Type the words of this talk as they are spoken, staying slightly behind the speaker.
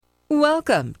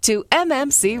Welcome to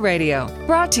MMC Radio,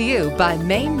 brought to you by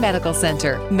Maine Medical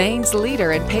Center, Maine's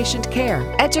leader in patient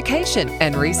care, education,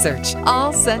 and research,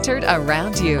 all centered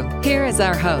around you. Here is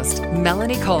our host,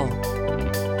 Melanie Cole.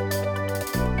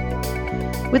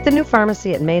 With the new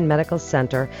pharmacy at Maine Medical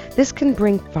Center, this can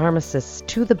bring pharmacists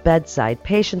to the bedside.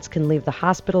 Patients can leave the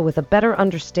hospital with a better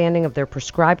understanding of their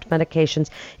prescribed medications,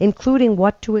 including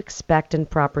what to expect and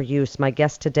proper use. My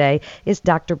guest today is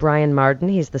Dr. Brian Marden.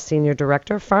 He's the Senior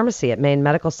Director of Pharmacy at Maine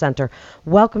Medical Center.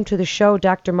 Welcome to the show,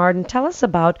 Dr. Marden. Tell us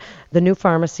about the new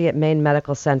pharmacy at Maine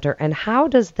Medical Center, and how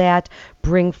does that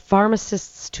bring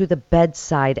pharmacists to the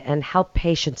bedside and help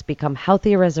patients become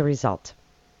healthier as a result?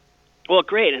 Well,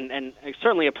 great, and it's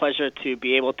certainly a pleasure to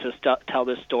be able to tell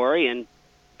this story, and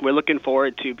we're looking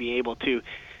forward to be able to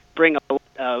bring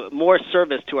more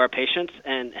service to our patients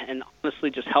and honestly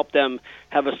just help them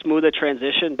have a smoother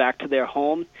transition back to their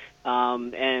home,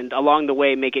 and along the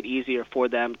way make it easier for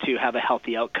them to have a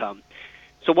healthy outcome.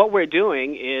 So what we're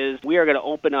doing is we are going to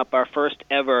open up our first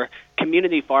ever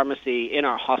community pharmacy in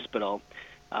our hospital.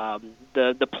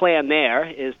 The plan there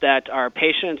is that our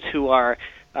patients who are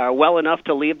well enough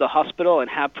to leave the hospital and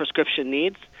have prescription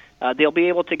needs, they'll be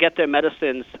able to get their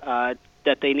medicines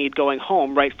that they need going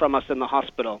home right from us in the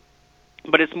hospital.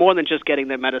 But it's more than just getting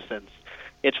their medicines.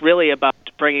 It's really about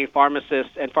bringing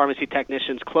pharmacists and pharmacy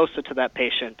technicians closer to that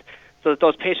patient so that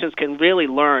those patients can really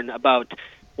learn about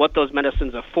what those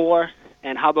medicines are for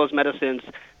and how those medicines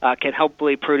can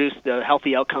hopefully produce the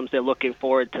healthy outcomes they're looking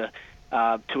forward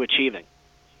to achieving.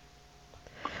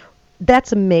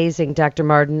 That's amazing, Dr.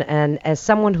 Marden. And as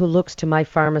someone who looks to my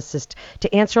pharmacist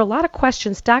to answer a lot of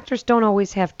questions, doctors don't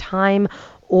always have time,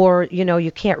 or,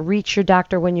 you can't reach your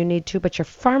doctor when you need to, but your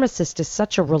pharmacist is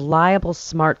such a reliable,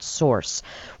 smart source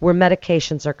where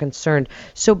medications are concerned.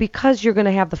 So because you're going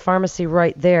to have the pharmacy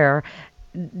right there,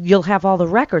 you'll have all the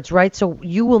records, right? So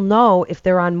you will know if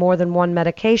they're on more than one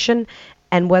medication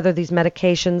and whether these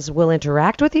medications will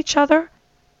interact with each other.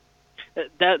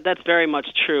 That's very much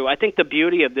true. I think the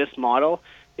beauty of this model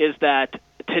is that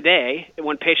today,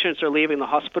 when patients are leaving the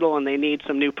hospital and they need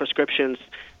some new prescriptions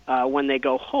when they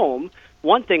go home,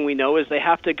 one thing we know is they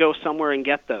have to go somewhere and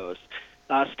get those.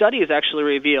 Studies actually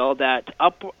reveal that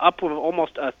up of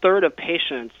almost a third of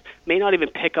patients may not even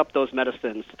pick up those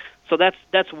medicines. So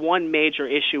that's one major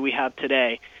issue we have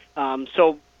today.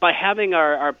 So by having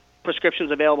our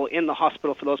prescriptions available in the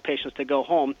hospital for those patients to go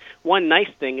home, one nice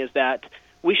thing is that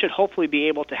we should hopefully be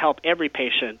able to help every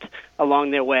patient along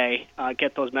their way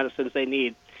get those medicines they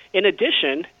need. In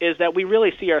addition, is that we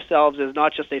really see ourselves as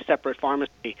not just a separate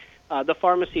pharmacy. The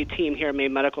pharmacy team here at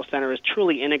Maine Medical Center is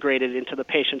truly integrated into the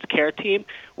patient's care team.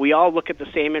 We all look at the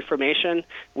same information.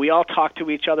 We all talk to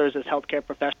each other as healthcare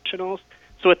professionals.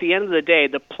 So at the end of the day,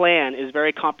 the plan is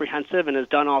very comprehensive and is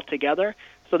done all together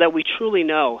so that we truly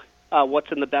know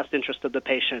what's in the best interest of the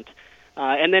patient.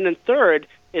 And then in third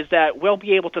is that we'll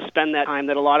be able to spend that time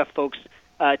that a lot of folks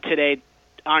today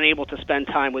aren't able to spend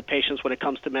time with patients when it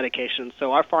comes to medication.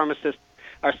 So our pharmacists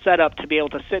are set up to be able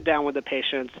to sit down with the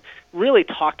patients, really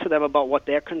talk to them about what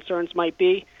their concerns might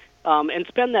be, and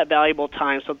spend that valuable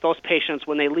time so that those patients,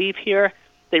 when they leave here,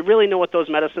 they really know what those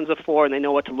medicines are for and they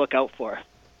know what to look out for.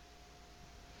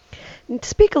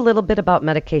 Speak a little bit about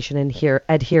medication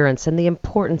adherence and the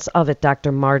importance of it,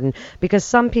 Dr. Marden, because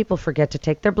some people forget to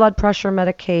take their blood pressure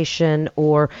medication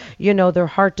or, their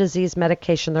heart disease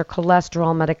medication, their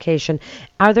cholesterol medication.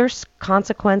 Are there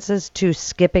consequences to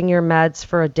skipping your meds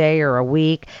for a day or a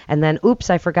week and then, oops,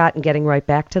 I forgot, and getting right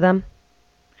back to them?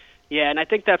 Yeah, and I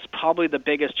think that's probably the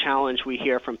biggest challenge we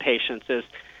hear from patients is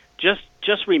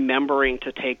just remembering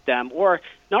to take them, or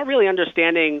not really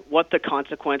understanding what the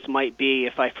consequence might be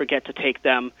if I forget to take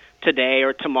them today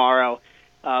or tomorrow.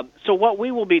 So what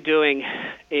we will be doing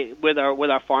with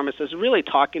our pharmacists is really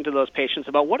talking to those patients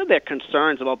about what are their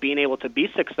concerns about being able to be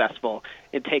successful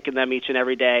in taking them each and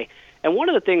every day. And one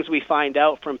of the things we find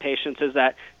out from patients is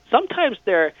that sometimes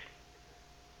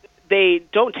they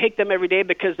don't take them every day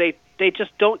because they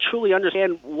just don't truly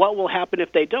understand what will happen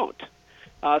if they don't.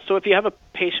 So if you have a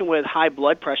patient with high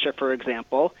blood pressure, for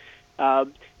example,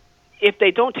 if they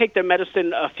don't take their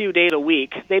medicine a few days a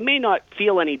week, they may not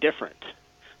feel any different.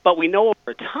 But we know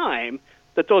over time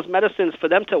that those medicines, for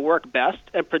them to work best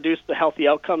and produce the healthy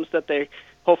outcomes that they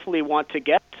hopefully want to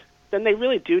get, then they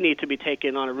really do need to be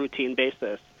taken on a routine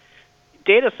basis.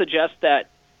 Data suggests that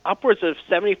upwards of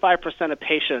 75% of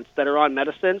patients that are on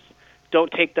medicines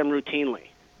don't take them routinely.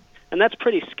 And that's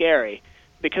pretty scary,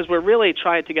 because we're really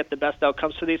trying to get the best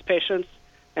outcomes for these patients,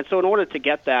 And so in order to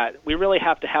get that, we really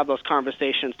have to have those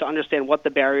conversations to understand what the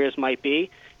barriers might be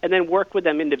and then work with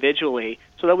them individually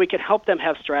so that we can help them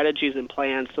have strategies and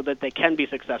plans so that they can be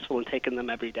successful in taking them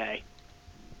every day.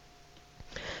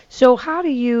 So how do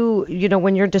you,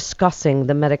 when you're discussing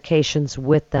the medications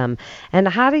with them, and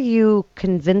how do you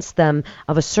convince them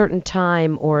of a certain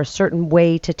time or a certain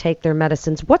way to take their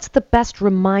medicines? What's the best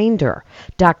reminder,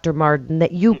 Dr. Martin,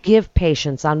 that you give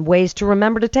patients on ways to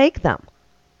remember to take them?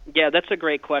 Yeah, that's a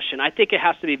great question. I think it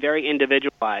has to be very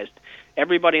individualized.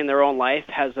 Everybody in their own life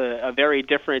has a very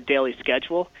different daily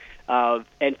schedule,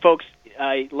 and folks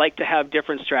like to have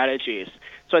different strategies.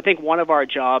 So I think one of our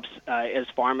jobs as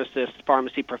pharmacists,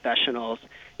 pharmacy professionals,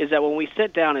 is that when we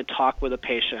sit down and talk with a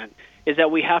patient, is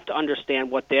that we have to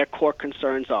understand what their core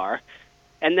concerns are,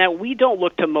 and that we don't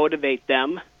look to motivate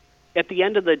them. At the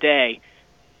end of the day,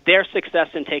 their success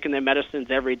in taking their medicines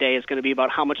every day is going to be about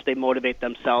how much they motivate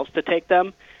themselves to take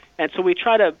them. And so we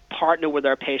try to partner with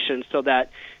our patients so that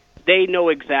they know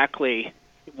exactly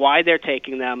why they're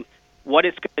taking them, what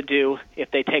it's going to do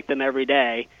if they take them every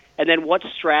day, and then what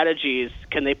strategies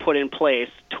can they put in place,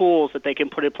 tools that they can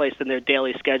put in place in their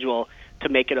daily schedule to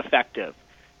make it effective.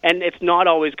 And it's not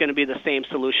always going to be the same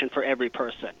solution for every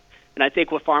person. And I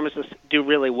think what pharmacists do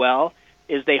really well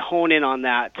is they hone in on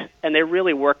that, and they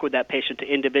really work with that patient to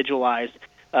individualize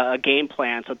a game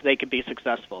plan so that they can be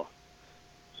successful.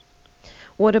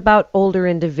 What about older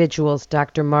individuals,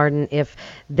 Dr. Martin, if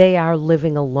they are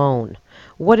living alone?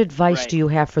 What advice do you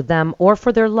have for them or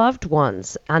for their loved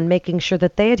ones on making sure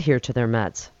that they adhere to their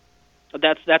meds?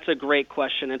 That's a great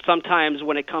question. And sometimes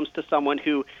when it comes to someone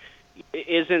who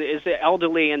is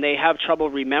elderly and they have trouble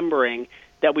remembering,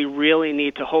 that we really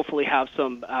need to hopefully have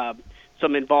some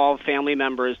involved family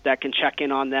members that can check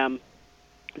in on them,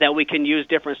 that we can use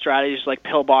different strategies like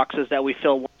pill boxes that we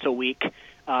fill once a week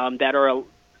that are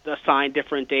assigned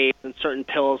different days and certain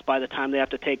pills by the time they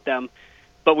have to take them.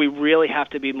 But we really have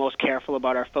to be most careful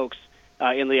about our folks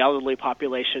in the elderly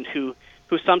population who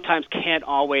sometimes can't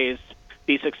always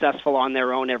be successful on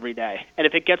their own every day. And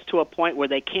if it gets to a point where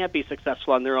they can't be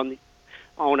successful on their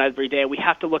own every day, we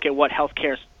have to look at what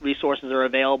healthcare resources are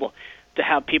available to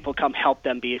have people come help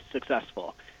them be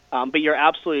successful. But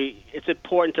it's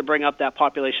important to bring up that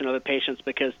population of the patients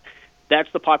because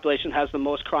that's the population that has the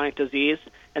most chronic disease,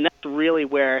 and that's really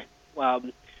where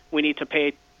we need to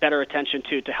pay better attention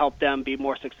to help them be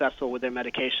more successful with their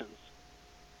medications.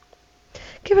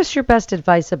 Give us your best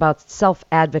advice about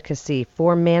self-advocacy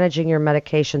for managing your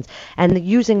medications, and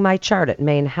using my chart at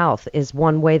Maine Health is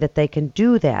one way that they can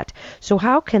do that. So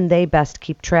how can they best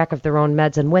keep track of their own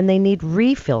meds and when they need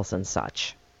refills and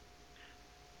such?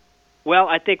 Well,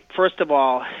 I think, first of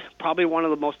all, probably one of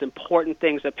the most important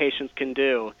things that patients can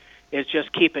do is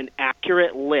just keep an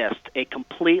accurate list, a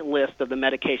complete list of the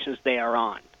medications they are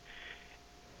on.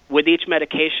 With each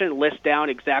medication, list down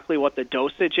exactly what the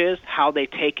dosage is, how they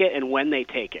take it, and when they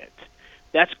take it.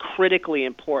 That's critically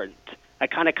important. I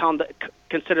kind of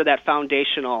consider that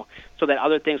foundational so that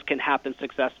other things can happen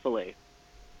successfully.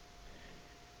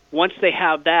 Once they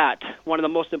have that, one of the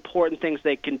most important things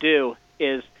they can do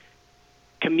is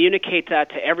communicate that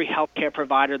to every healthcare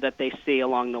provider that they see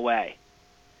along the way.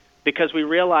 Because we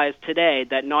realize today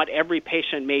that not every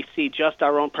patient may see just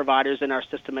our own providers in our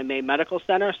system at Maine Medical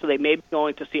Center, so they may be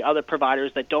going to see other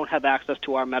providers that don't have access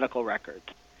to our medical records.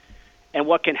 And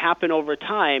what can happen over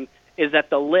time is that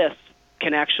the list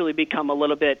can actually become a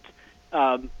little bit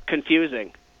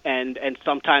confusing and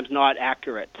sometimes not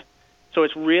accurate. So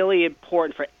it's really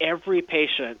important for every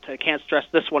patient, I can't stress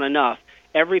this one enough,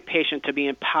 every patient to be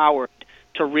empowered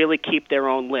to really keep their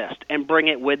own list and bring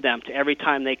it with them to every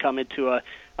time they come into a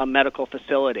medical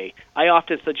facility. I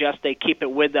often suggest they keep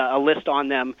it with a list on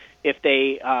them if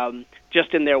they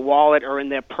just in their wallet or in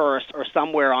their purse or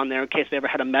somewhere on there in case they ever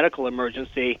had a medical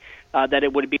emergency, that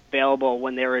it would be available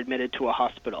when they were admitted to a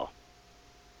hospital.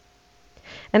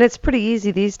 And it's pretty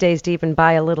easy these days to even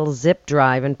buy a little zip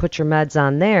drive and put your meds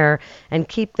on there and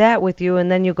keep that with you.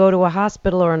 And then you go to a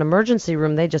hospital or an emergency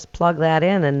room, they just plug that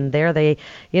in and there they,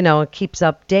 it keeps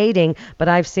updating. But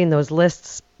I've seen those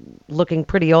lists looking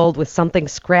pretty old with something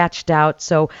scratched out.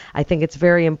 So I think it's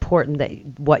very important that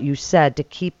what you said, to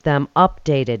keep them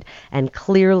updated and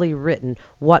clearly written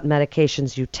what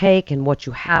medications you take and what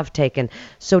you have taken.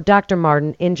 So Dr.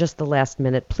 Martin, in just the last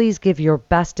minute, please give your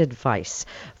best advice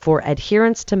for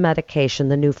adherence to medication,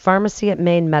 the new pharmacy at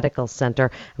Maine Medical Center,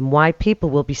 and why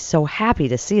people will be so happy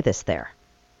to see this there.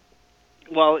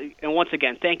 Well, and once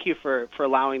again, thank you for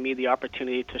allowing me the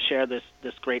opportunity to share this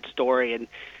great story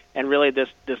and really this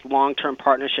long-term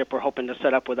partnership we're hoping to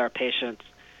set up with our patients.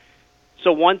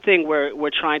 So one thing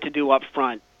we're trying to do up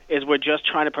front is we're just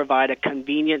trying to provide a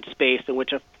convenient space in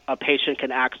which a patient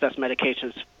can access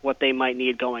medications, what they might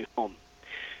need going home.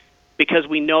 Because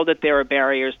we know that there are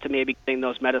barriers to maybe getting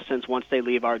those medicines once they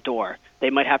leave our door.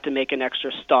 They might have to make an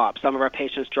extra stop. Some of our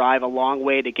patients drive a long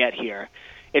way to get here.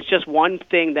 It's just one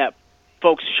thing that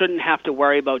folks shouldn't have to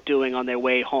worry about doing on their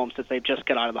way home since they've just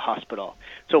got out of the hospital.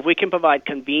 So if we can provide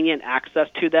convenient access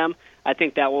to them, I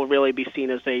think that will really be seen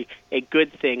as a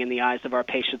good thing in the eyes of our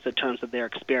patients in terms of their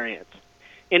experience.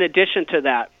 In addition to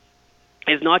that,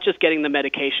 is not just getting the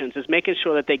medications, is making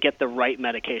sure that they get the right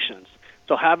medications.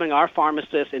 So having our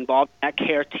pharmacists involved in that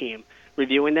care team,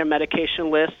 reviewing their medication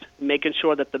list, making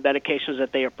sure that the medications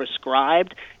that they are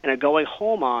prescribed and are going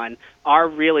home on are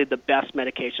really the best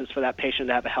medications for that patient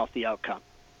to have a healthy outcome.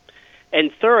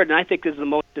 And third, and I think this is the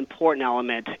most important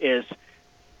element, is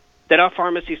that our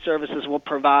pharmacy services will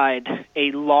provide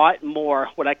a lot more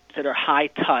what I consider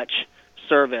high-touch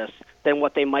service than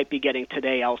what they might be getting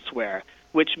today elsewhere,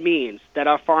 which means that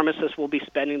our pharmacists will be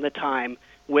spending the time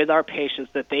with our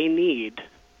patients that they need,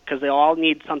 because they all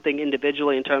need something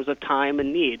individually in terms of time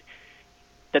and need,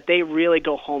 that they really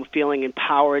go home feeling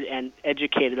empowered and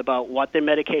educated about what their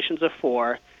medications are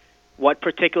for, what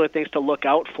particular things to look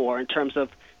out for in terms of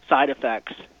side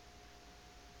effects,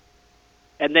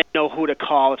 and then know who to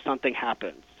call if something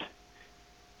happens.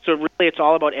 So really it's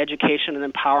all about education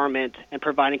and empowerment and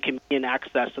providing convenient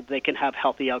access so that they can have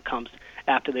healthy outcomes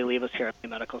after they leave us here at the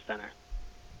medical center.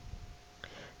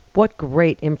 What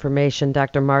great information,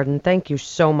 Dr. Martin. Thank you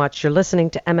so much. You're listening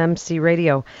to MMC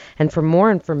Radio. And for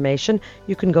more information,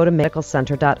 you can go to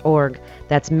medicalcenter.org.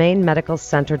 That's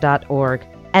mainemedicalcenter.org,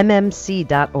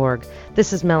 mmc.org.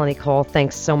 This is Melanie Cole.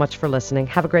 Thanks so much for listening.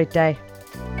 Have a great day.